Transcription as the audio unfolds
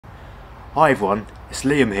Hi everyone, it's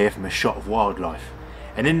Liam here from A Shot of Wildlife,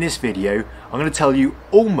 and in this video I'm going to tell you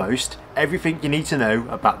almost everything you need to know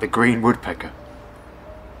about the green woodpecker.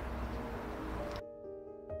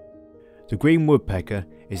 The green woodpecker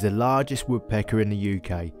is the largest woodpecker in the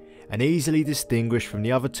UK and easily distinguished from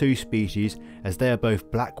the other two species as they are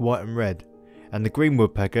both black, white and red, and the green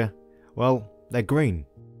woodpecker, well, they're green.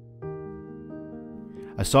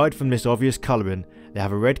 Aside from this obvious colouring, they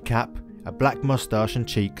have a red cap, a black moustache and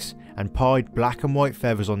cheeks, and pied black and white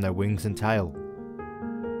feathers on their wings and tail.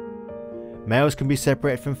 Males can be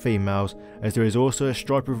separated from females as there is also a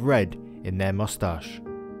stripe of red in their moustache.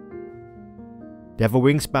 They have a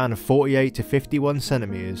wingspan of 48 to 51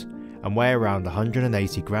 centimeters and weigh around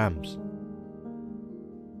 180 grams.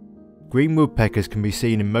 Green woodpeckers can be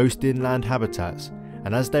seen in most inland habitats,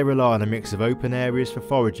 and as they rely on a mix of open areas for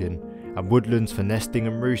foraging and woodlands for nesting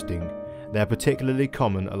and roosting, they are particularly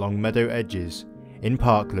common along meadow edges, in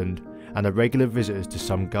parkland, and are regular visitors to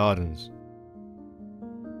some gardens.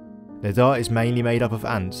 Their diet is mainly made up of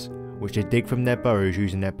ants, which they dig from their burrows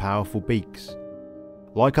using their powerful beaks.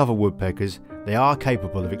 Like other woodpeckers, they are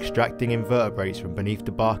capable of extracting invertebrates from beneath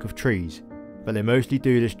the bark of trees, but they mostly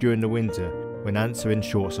do this during the winter when ants are in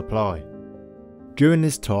short supply. During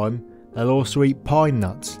this time, they'll also eat pine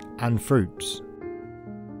nuts and fruits.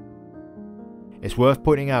 It's worth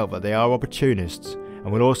pointing out that they are opportunists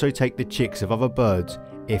and will also take the chicks of other birds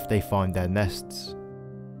if they find their nests.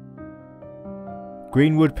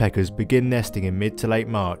 Green woodpeckers begin nesting in mid to late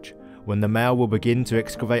March, when the male will begin to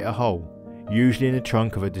excavate a hole, usually in the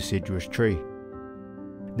trunk of a deciduous tree.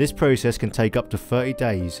 This process can take up to 30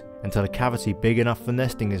 days until a cavity big enough for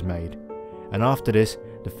nesting is made, and after this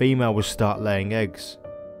the female will start laying eggs.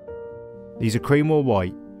 These are cream or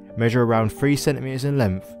white, measure around 3 centimeters in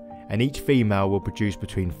length, and each female will produce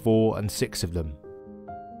between 4 and 6 of them.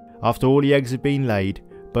 After all the eggs have been laid,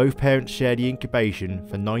 both parents share the incubation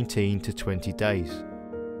for 19 to 20 days.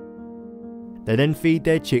 They then feed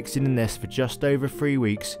their chicks in the nest for just over 3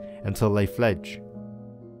 weeks until they fledge.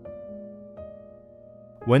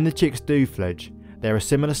 When the chicks do fledge, they are a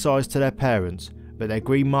similar size to their parents, but their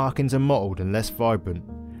green markings are mottled and less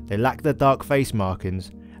vibrant. They lack their dark face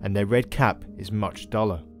markings, and their red cap is much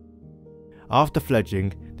duller. After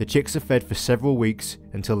fledging, the chicks are fed for several weeks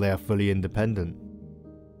until they are fully independent.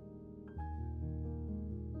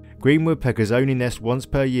 Green woodpeckers only nest once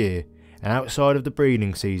per year, and outside of the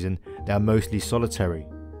breeding season they are mostly solitary.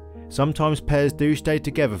 Sometimes pairs do stay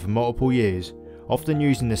together for multiple years, often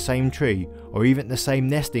using the same tree or even the same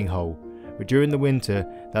nesting hole, but during the winter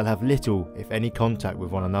they'll have little if any contact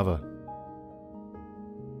with one another.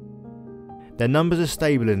 Their numbers are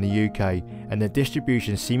stable in the UK and their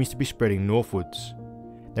distribution seems to be spreading northwards.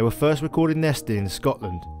 They were first recorded nesting in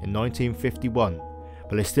Scotland in 1951,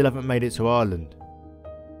 but they still haven't made it to Ireland.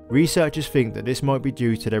 Researchers think that this might be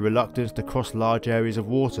due to their reluctance to cross large areas of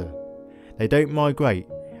water. They don't migrate,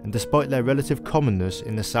 and despite their relative commonness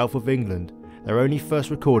in the south of England, they were only first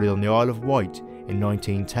recorded on the Isle of Wight in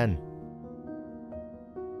 1910.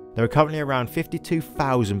 There are currently around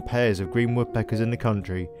 52,000 pairs of green woodpeckers in the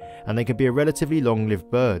country, and they can be a relatively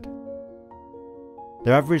long-lived bird.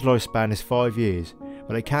 Their average lifespan is 5 years,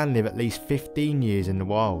 but they can live at least 15 years in the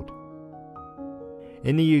wild.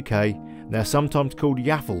 In the UK, they are sometimes called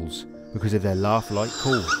yaffles because of their laugh-like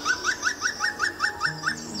call.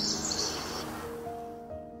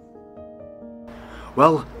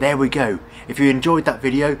 Well, there we go. If you enjoyed that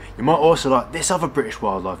video, you might also like this other British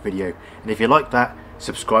wildlife video, and if you like that,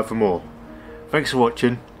 subscribe for more. Thanks for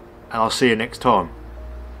watching, and I'll see you next time.